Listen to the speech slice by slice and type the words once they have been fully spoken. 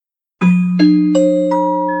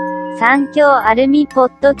環境アルミポ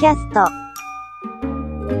ッドキャスト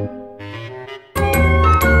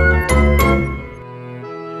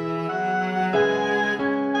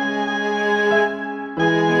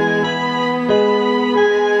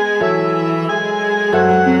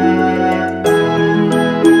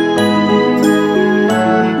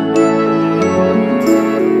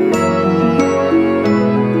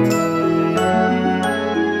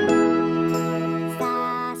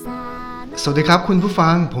สวัสดีครับคุณผู้ฟั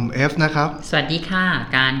งผม F นะครับสวัสดีค่ะ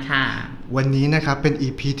การค่ะวันนี้นะครับเป็น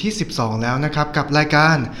EP ที่12แล้วนะครับกับรายกา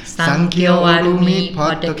รซังเกียวอารุมิพอ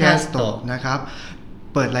ดแคสต์นะครับ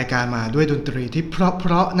เปิดรายการมาด้วยดนตรีที่เพ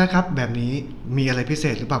ราะๆนะครับแบบนี้มีอะไรพิเศ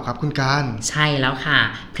ษหรือเปล่าครับคุณการใช่แล้วค่ะ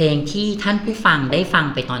เพลงที่ท่านผู้ฟังได้ฟัง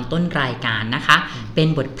ไปตอนต้นรายการนะคะเป็น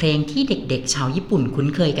บทเพลงที่เด็กๆชาวญี่ปุ่นคุ้น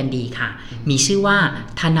เคยกันดีค่ะมีชื่อว่า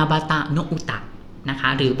ทานาบาตะโนอุตะนะคะ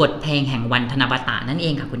หรือบทเพลงแห่งวันทานาบาตะนั่นเอ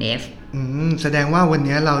งค่ะคุณ F แสดงว่าวัน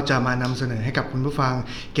นี้เราจะมานำเสนอให้กับคุณผู้ฟัง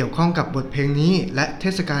เกี่ยวข้องกับบทเพลงนี้และเท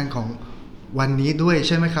ศกาลของวันนี้ด้วยใ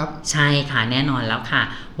ช่ไหมครับใช่ค่ะแน่นอนแล้วค่ะ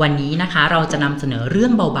วันนี้นะคะเราจะนำเสนอเรื่อ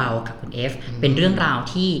งเบาๆค่ะคุณ F เป็นเรื่องราว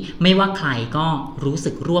ที่ไม่ว่าใครก็รู้สึ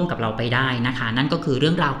กร่วมกับเราไปได้นะคะนั่นก็คือเรื่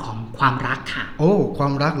องราวของความรักค่ะโอ้ควา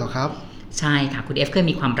มรักเหรอครับใช่ค่ะคุณ F เคย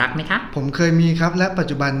มีความรักไหมคะผมเคยมีครับและปัจ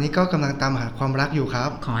จุบันนี้ก็กำลังตามหาความรักอยู่ครับ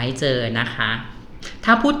ขอให้เจอนะคะ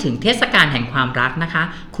ถ้าพูดถึงเทศกาลแห่งความรักนะคะ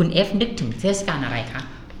คุณ F นึกถึงเทศกาลอะไรคะ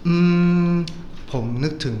ผมนึ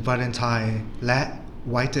กถึงวาเลนไทน์และ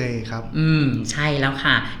ไวท์เดย์ครับใช่แล้ว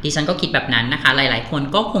ค่ะดิฉันก็คิดแบบนั้นนะคะหลายๆคน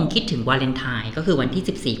ก็คงคิดถึงวาเลนไทน์ก็คือวัน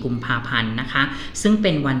ที่14กุมภาพันธ์นะคะซึ่งเ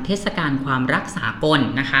ป็นวันเทศกาลความรักสากล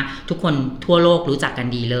นะคะทุกคนทั่วโลกรู้จักกัน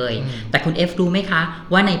ดีเลยแต่คุณ F รู้ไหมคะ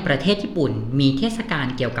ว่าในประเทศญี่ปุ่นมีเทศกาล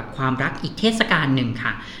เกี่ยวกับความรักอีกเทศกาลหนึ่งค่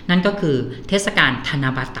ะนั่นก็คือเทศกาลทาน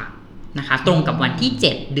าบาตะนะคะตรงกับวันที่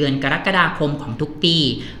7เดือนกรกฎาคมของทุกปี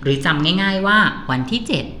หรือจำง่ายๆว่าวันที่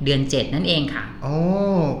7เดือน7นั่นเองค่ะอ๋อ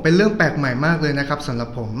เป็นเรื่องแปลกใหม่มากเลยนะครับสำหรับ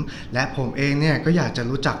ผมและผมเองเนี่ยก็อยากจะ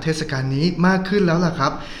รู้จักเทศกาลนี้มากขึ้นแล้วล่ะครั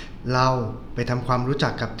บเราไปทำความรู้จั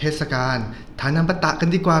กกับเทศกาลทานาบาตะกัน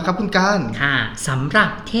ดีกว่าครับคุณการค่ะสำหรับ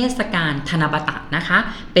เทศกาลทานาบาตะนะคะ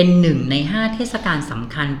เป็น1ใน5เทศกาลส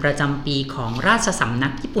ำคัญประจำปีของราชสำนั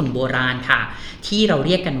กญี่ปุ่นโบราณค่ะที่เราเ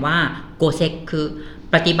รียกกันว่าโกเซกคือ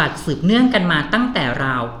ปฏิบัติสืบเนื่องกันมาตั้งแต่ร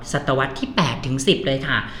าวศตวรรษที่8ถึง10เลย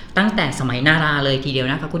ค่ะตั้งแต่สมัยนาราเลยทีเดียว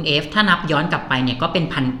นะคะคุณ F ถ้านับย้อนกลับไปเนี่ยก็เป็น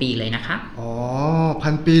พันปีเลยนะคะอ๋อพั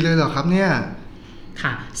นปีเลยเหรอครับเนี่ยค่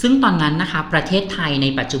ะซึ่งตอนนั้นนะคะประเทศไทยใน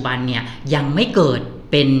ปัจจุบันเนี่ยยังไม่เกิด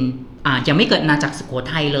เป็นยังไม่เกิดอาณาจักรสุโข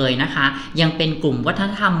ทัยเลยนะคะยังเป็นกลุ่มวัฒน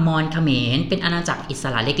ธรรมมอญเขมรเป็นอาณาจักรอิส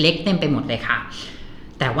ระเล็กๆเต็มไปหมดเลยค่ะ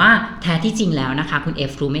แต่ว่าแท้ที่จริงแล้วนะคะคุณ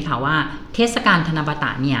F รู้ไหมคะว่าเทศกาลทานาบาต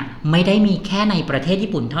ะเนี่ยไม่ได้มีแค่ในประเทศ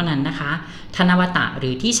ญี่ปุ่นเท่านั้นนะคะทานาบาตะหรื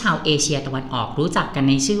อที่ชาวเอเชียตะวันออกรู้จักกัน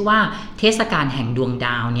ในชื่อว่าเทศกาลแห่งดวงด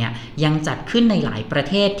าวเนี่ยยังจัดขึ้นในหลายประ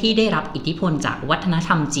เทศที่ได้รับอิทธิพลจากวัฒนธ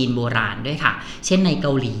รรมจีนโบราณด้วยค่ะเช่นในเก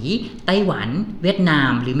าหลีไต้หวันเวียดนา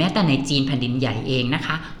มหรือแม้แต่ในจีนแผ่นดินใหญ่เองนะค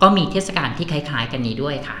ะก็มีเทศกาลที่คล้ายๆกันนี้ด้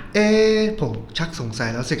วยค่ะผมชักสงสัย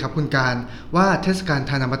แล้วสิครับคุณการว่าเทศกาล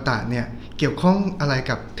ทานาบาตะเนี่ยเกี่ยวข้องอะไร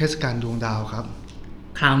กับเทศกาลดวงดาวครับ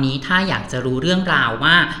คราวนี้ถ้าอยากจะรู้เรื่องราว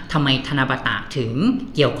ว่าทำไมทานาบาตะถึง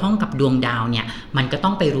เกี่ยวข้องกับดวงดาวเนี่ยมันก็ต้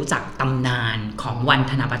องไปรู้จักตำนานของวัน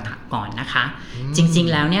ทานาบาตะก่อนนะคะจริง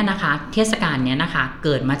ๆแล้วเนี่ยนะคะเทศกาลเนี้ยนะคะเ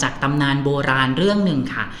กิดมาจากตำนานโบราณเรื่องหนึ่ง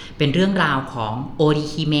ค่ะเป็นเรื่องราวของโอริ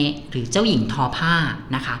ฮิเมะหรือเจ้าหญิงทอผ้า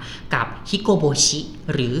นะคะกับฮิโกโบชิ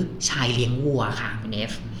หรือชายเลี้ยงวัวค่ะคุณ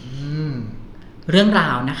F เรื่องรา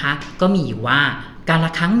วนะคะก็มีอยู่ว่ากาล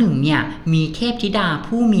ครั้งหนึ่งเนี่ยมีเทพธิดา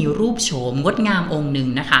ผู้มีรูปโฉมงดงามองค์หนึ่ง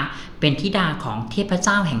นะคะเป็นธิดาของเทพเ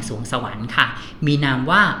จ้าแห่งสวงสวรรค์ค่ะมีนาม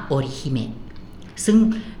ว่าโอริฮิเมะซึ่ง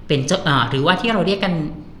เป็นเจ้าหรือว่าที่เราเรียกกัน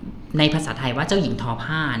ในภาษาไทยว่าเจ้าหญิงทอ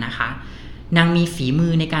ผ้านะคะนางมีฝีมื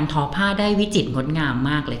อในการทอผ้าได้วิจิตรงดงาม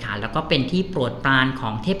มากเลยค่ะแล้วก็เป็นที่โปรดปรานขอ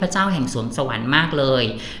งเทพเจ้าแห่งสวงสวรรค์มากเลย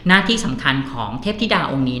หน้าที่สำคัญของเทพธิดา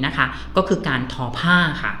องค์นี้นะคะก็คือการทอผ้า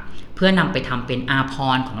ค่ะเพื่อนำไปทำเป็นอาภ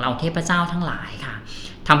รณ์ของเราเทพเจ้าทั้งหลายค่ะ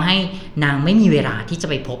ทำให้นางไม่มีเวลาที่จะ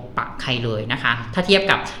ไปพบปะใครเลยนะคะถ้าเทียบ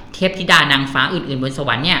กับเทพธิดานางฟ้าอื่นๆบนสว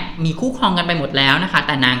รรค์เนี่ยมีคู่ครองกันไปหมดแล้วนะคะแ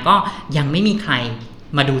ต่นางก็ยังไม่มีใคร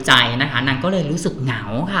มาดูใจนะคะนางก็เลยรู้สึกเหงา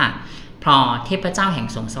ค่ะพอเทพเจ้าแห่ง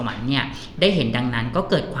สวงสวรรค์เนี่ยได้เห็นดังนั้นก็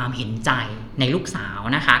เกิดความเห็นใจในลูกสาว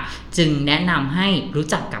นะคะจึงแนะนำให้รู้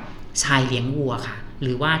จักกับชายเลี้ยงวัวค่ะห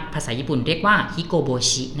รือว่าภาษาญี่ปุ่นเรียกว่าฮิโกโบ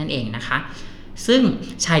ชินั่นเองนะคะซึ่ง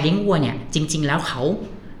ชายเลี้ยงวัวเนี่ยจริงๆแล้วเขา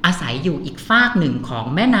อาศัยอยู่อีกฟากหนึ่งของ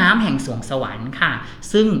แม่น้ำแห่งสวงสวรรค์ค่ะ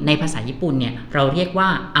ซึ่งในภาษาญี่ปุ่นเนี่ยเราเรียกว่า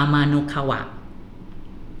อามาโนคาวะ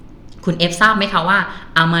คุณ F ทราบไหมคะว่า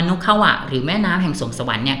อามาโนคาวะหรือแม่น้ำแห่งสวงสว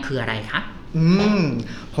รรค์เนี่ยคืออะไรคะ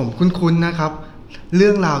ผมคุ้นๆนะครับ เรื่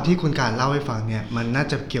องราวที่คุณการเล่าให้ฟังเนี่ยมันน่า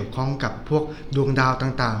จะเกี่ยวข้องกับพวกดวงดาว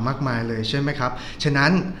ต่างๆมากมายเลยใช่ไหมครับฉะนั้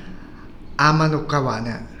นอามาโนกาวะเ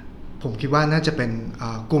นี่ยผมคิดว่าน่าจะเป็น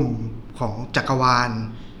กลุ่มของจักรวาล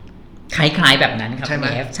คล้ายๆแบบนั้นครับ ใช่ไหม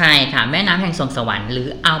ใช่ค่ะแม่น้ำแห่งสวงสวรรค์หรือ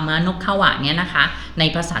อามานกขวะเนี่ยนะคะใน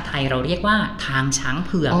ภาษาไทยเราเรียกว่าทางช้างเ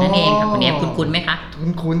ผือกนั่นเองค่ะคุณเอฟคุ้นๆไหมคะ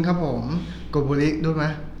คุ้นๆครับผมโกโบริด้วยไหม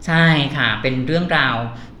ใช่ค่ะเป็นเรื่องราว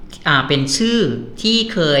เป็นชื่อที่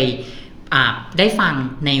เคยได้ฟัง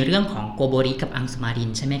ในเรื่องของโกโบริกับอังสุมาริน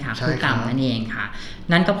ใช่ไหมคะคู่กรรมนั่นเองค่ะ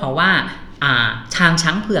นั่นก็เพราะว่าทางช้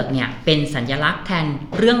างเผือกเนี่ยเป็นสัญลักษณ์แทน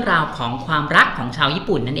เรื่องราวของความรักของชาวญี่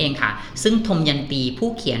ปุ่นนั่นเองค่ะซึ่งทมยันตีผู้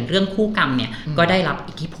เขียนเรื่องคู่กรรมเนี่ยก็ได้รับ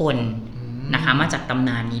อิทธิพลนะคะมาจากตำน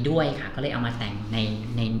านนี้ด้วยค่ะก็เลยเอามาแต่งใ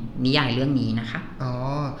นนิยายเรื่องนี้นะคะอ๋อ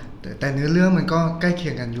แต่เนื้อเรื่องมันก็ใกล้เคี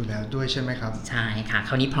ยงกันอยู่แล้วด้วยใช่ไหมครับใช่ค่ะค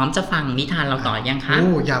ราวนี้พร้อมจะฟังนิทานเราต่อยังคะโ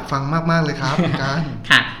อ้อยากฟังมากๆเลยครับการ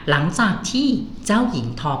ค่ะหลังจากที่เจ้าหญิง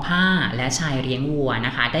ทอผ้าและชายเลี้ยงวัวน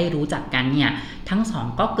ะคะได้รู้จักกันเนี่ยทั้งสอง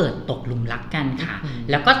ก็เกิดตกหลุมรักกันค่ะ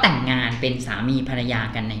แล้วก็แต่งงานเป็นสามีภรรยา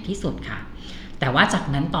กันในที่สุดค่ะแต่ว่าจาก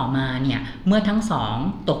นั้นต่อมาเนี่ยเมื่อทั้งสอง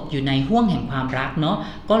ตกอยู่ในห้วงแห่งความรักเนาะ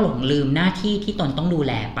ก็หลงลืมหน้าที่ที่ตนต้องดู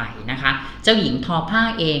แลไปนะคะเจ้าหญิงทอผ้า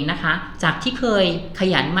เองนะคะจากที่เคยข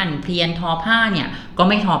ยันหมั่นเพียรทอผ้าเนี่ยก็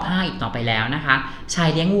ไม่ทอผ้าอีกต่อไปแล้วนะคะชาย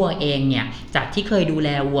เลี้ยงวัวเองเนี่ยจากที่เคยดูแล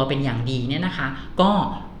วัวเป็นอย่างดีเนี่ยนะคะก็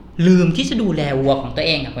ลืมที่จะดูแลวัวของตัวเ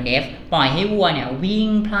องค่ะคุณเอฟปล่อยให้วัวเนี่ยวิ่ง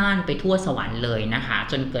พล่านไปทั่วสวรรค์เลยนะคะ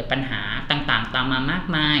จนเกิดปัญหาต่างๆตามมามาก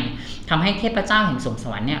มายทำให้เทพเจ้าแห่งสวงส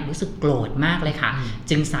วรรค์เนี่ยรู้สึกโกรธมากเลยค่ะ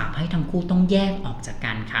จึงสาปให้ทั้งคู่ต้องแยกออกจาก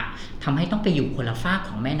กันค่ะทำให้ต้องไปอยู่คนละฝาก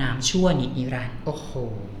ของแม่น้ำชั่วนิรันดร์โอ้โห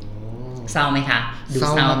เศร้าไหมคะดู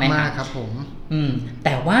เศร้าไหมคะครับผมแ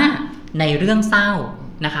ต่ว่าในเรื่องเศร้า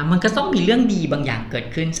นะคะมันก็ต้องมีเรื่องดีบางอย่างเกิด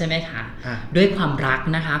ขึ้นใช่ไหมคะด้วยความรัก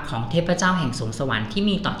นะคะของเทพเจ้าแห่งสวงสวรรค์ที่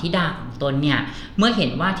มีต่อธิดาของตนเนี่ยเมื่อเห็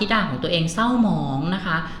นว่าธิดาของตัวเองเศร้าหมองนะค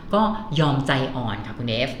ะก็ยอมใจอ่อนค่ะคุณ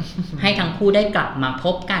เอฟ ให้ทั้งคู่ได้กลับมาพ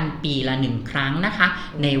บกันปีละ1ครั้งนะคะ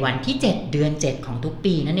ในวันที่7เดือน7ของทุก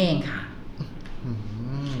ปีนั่นเองค่ะ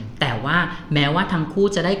แต่ว่าแม้ว่าทั้งคู่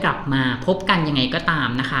จะได้กลับมาพบกันยังไงก็ตาม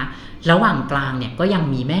นะคะระหว่างกลางเนี่ยก็ยัง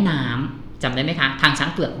มีแม่น้ำจำได้ไหมคะทางช้า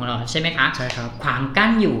งเผือกของเราใช่ไหมคะใช่ครับขวางกั้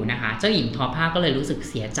นอยู่นะคะเจ้าหญิงทอผ้าก็เลยรู้สึก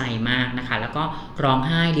เสียใจมากนะคะแล้วก็ร้องไ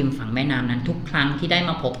ห้ริมฝั่งแม่น้ำนั้นทุกครั้งที่ได้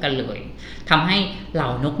มาพบกันเลยทำให้เหล่า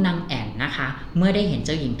นกนางแอ่นนะคะเมื่อได้เห็นเ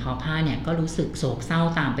จ้าหญิงทอผ้าเนี่ยก็รู้สึกโศกเศร้า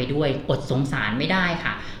ตามไปด้วยอดสงสารไม่ได้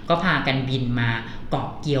ค่ะก็พากันบินมาเกาะ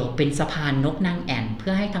เกี่ยวเป็นสะพานนกนางแอ่นเพื่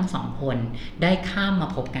อให้ทั้งสองคนได้ข้ามมา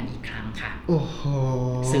พบกันอีกครั้งค่ะโอ้โห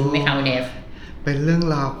ซึ้งไหมคะเนฟเป็นเรื่อง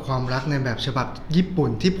ราวความรักในแบบฉบับญี่ปุ่น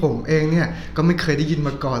ที่ผมเองเนี่ยก็ไม่เคยได้ยินม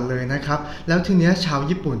าก่อนเลยนะครับแล้วทีเนี้ยชาว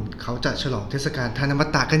ญี่ปุ่นเขาจะฉลองเทศกาลทานาบา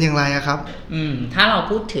ตะกันอย่างไรครับถ้าเรา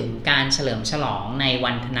พูดถึงการเฉลิมฉลองใน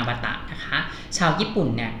วันทานาบาตะนะคะชาวญี่ปุ่น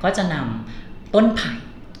เนี่ยก็จะนำต้นไผ่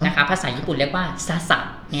นะคะภาษาญี่ปุ่นเรียกว่าซาสะ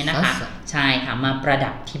เนี่ยนะคะใช่ค่ะมาประ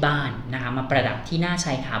ดับที่บ้านนะคะมาประดับที่หน้าช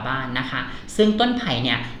ายคาบ้านนะคะซึ่งต้นไผ่เ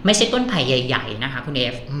นี่ยไม่ใช่ต้นไผ่ใหญ่ๆนะคะคุณเอ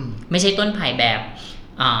ฟไม่ใช่ต้นไผ่แบบ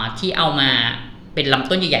ที่เอามาเป็นลำ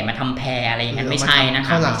ต้นใหญ่ๆมาทำแพรอะไรอย่างนั้นไม่ใช่นะค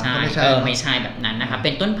ะไม่ใช่แบบนั้นนะคะเ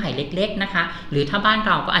ป็นต้นไผ่เล็กๆนะคะหรือถ้าบ้านเ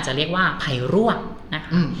ราก็อาจจะเรียกว่าไผ่รวกนะค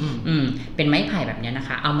ะเป็นไม้ไผ่แบบนี้นะค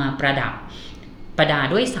ะเอามาประดับประดา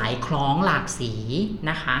ด้วยสายคล้องหลากสี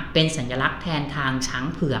นะคะเป็นสัญลักษณ์แทนทางช้าง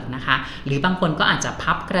เผือกนะคะหรือบางคนก็อาจจะ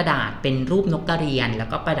พับกระดาษเป็นรูปนกกระเรียนแล้ว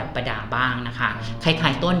ก็ประดับประดาบ้างนะคะคล้า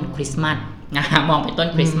ยๆต้นคริสต์มาสนะคะมองเป็นต้น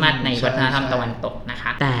คริสต์มาสในวัฒนธรรมตะวันตกนะค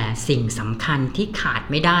ะแต่สิ่งสำคัญที่ขาด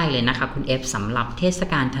ไม่ได้เลยนะคะคุณเอฟสำหรับเทศ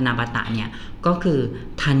กาลทานาบาตะเนี่ยก็คือ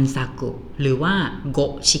ทันซากุหรือว่าโก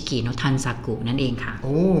ชิกิโนทันซากุนั่นเองค่ะโ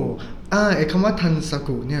อ้ไอ้คำว่าทันซา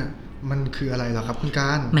กุเนี่ยมันคืออะไรเหรอครับคุณก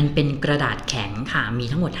ารมันเป็นกระดาษแข็งค่ะมี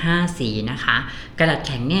ทั้งหมด5สีนะคะกระดาษแ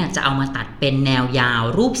ข็งเนี่ยจะเอามาตัดเป็นแนวยาว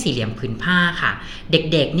รูปสี่เหลี่ยมผืนผ้าค่ะเ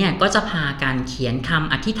ด็กๆเนี่ยก็จะพากันเขียนค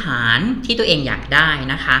ำอธิษฐานที่ตัวเองอยากได้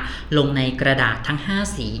นะคะลงในกระดาษทั้ง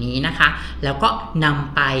5สีนี้นะคะแล้วก็น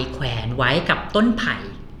ำไปแขวนไว้กับต้นไผ่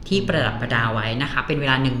ที่ประดับประดาไว้นะคะเป็นเว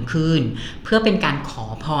ลา1คืนเพื่อเป็นการขอ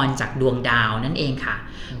พรจากดวงดาวนั่นเองค่ะ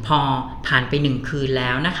พอผ่านไป1คืนแล้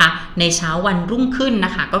วนะคะในเช้าวันรุ่งขึ้นน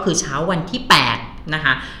ะคะก็คือเช้าวันที่8นะค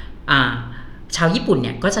ะชาวญี่ปุ่นเ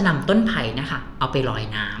นี่ยก็จะนำต้นไผ่นะคะเอาไปลอย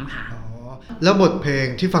น้ำค่ะแล้วบทเพลง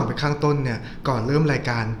ที่ฟังไปข้างต้นเนี่ยก่อนเริ่มราย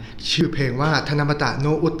การชื่อเพลงว่าทานาบาตะโน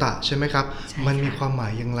อุตะใช่ไหมครับมันมีความหมา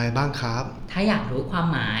ยอย่างไรบ้างครับถ้าอยากรู้ความ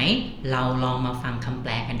หมายเราลองมาฟังคำแป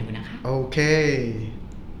ลกันดูนะคะโอเค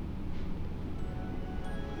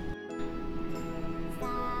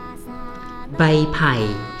ใบไผ่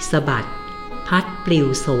สะบัดพัดปลิว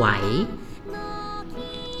สวย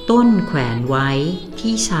ต้นแขวนไว้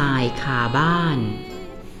ที่ชายคาบ้าน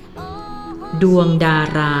ดวงดา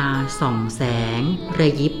ราส่องแสงร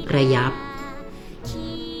ะยิบระยับ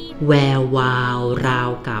แวววาวราว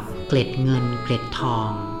กับเกล็ดเงินเกล็ดทอ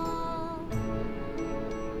ง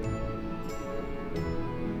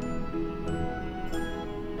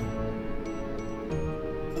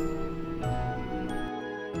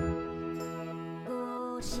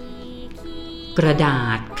กระดา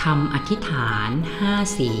ษคำอธิษฐาน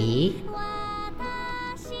5 สี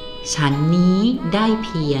ฉันนี้ได้เ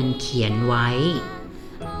พียรเขียนไว้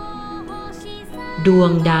ดว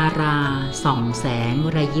งดาราส่องแสง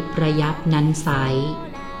ระยิบระยับนั้นไซ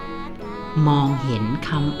มองเห็นค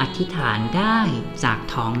ำอธิษฐานได้จาก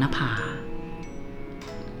ท้องนภา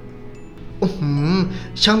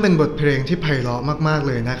ช่างเป็นบทเพลงที่ไพเราะมากๆ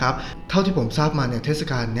เลยนะครับเท่าที่ผมทราบมาเนี่ยเทศ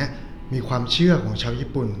กาลเนี้ยมีความเชื่อของชาวญี่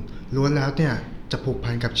ปุ่นล้วนแล้วเนี่ยจะผูก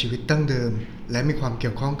พันกับชีวิตดั้งเดิมและมีความเกี่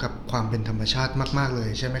ยวข้องกับความเป็นธรรมชาติมากๆเลย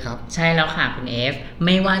ใช่ไหมครับใช่แล้วค่ะคุณเอฟไ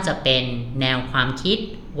ม่ว่าจะเป็นแนวความคิด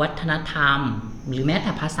วัฒนธรรมหรือแม้แ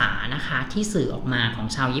ต่ภาษานะคะที่สื่อออกมาของ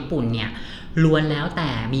ชาวญี่ปุ่นเนี่ยล้วนแล้วแต่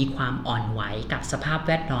มีความอ่อนไหวกับสภาพแ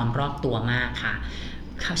วดล้อมรอบตัวมากค่ะ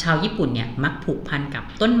ชาวญี่ปุ่นเนี่ยมักผูกพันกับ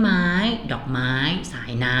ต้นไม้ดอกไม้สา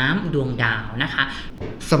ยน้ำดวงดาวนะคะ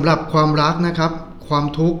สำหรับความรักนะครับความ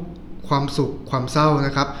ทุกข์ความสุขความเศร้าน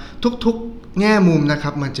ะครับทุกๆแง่มุมนะค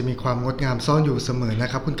รับมันจะมีความงดงามซ่อนอยู่เสมอนะ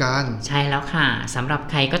ครับคุณการใช่แล้วค่ะสำหรับ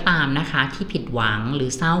ใครก็ตามนะคะที่ผิดหวังหรือ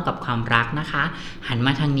เศร้ากับความรักนะคะหันม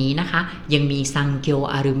าทางนี้นะคะยังมีซังเกียว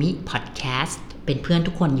อารุมิพอดแคสต์เป็นเพื่อน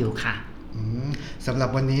ทุกคนอยู่ค่ะสำหรับ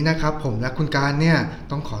วันนี้นะครับผมและคุณการเนี่ย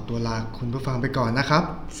ต้องขอตัวลาคุณผู้ฟังไปก่อนนะครับ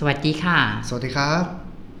สวัสดีค่ะสวัสดีครับ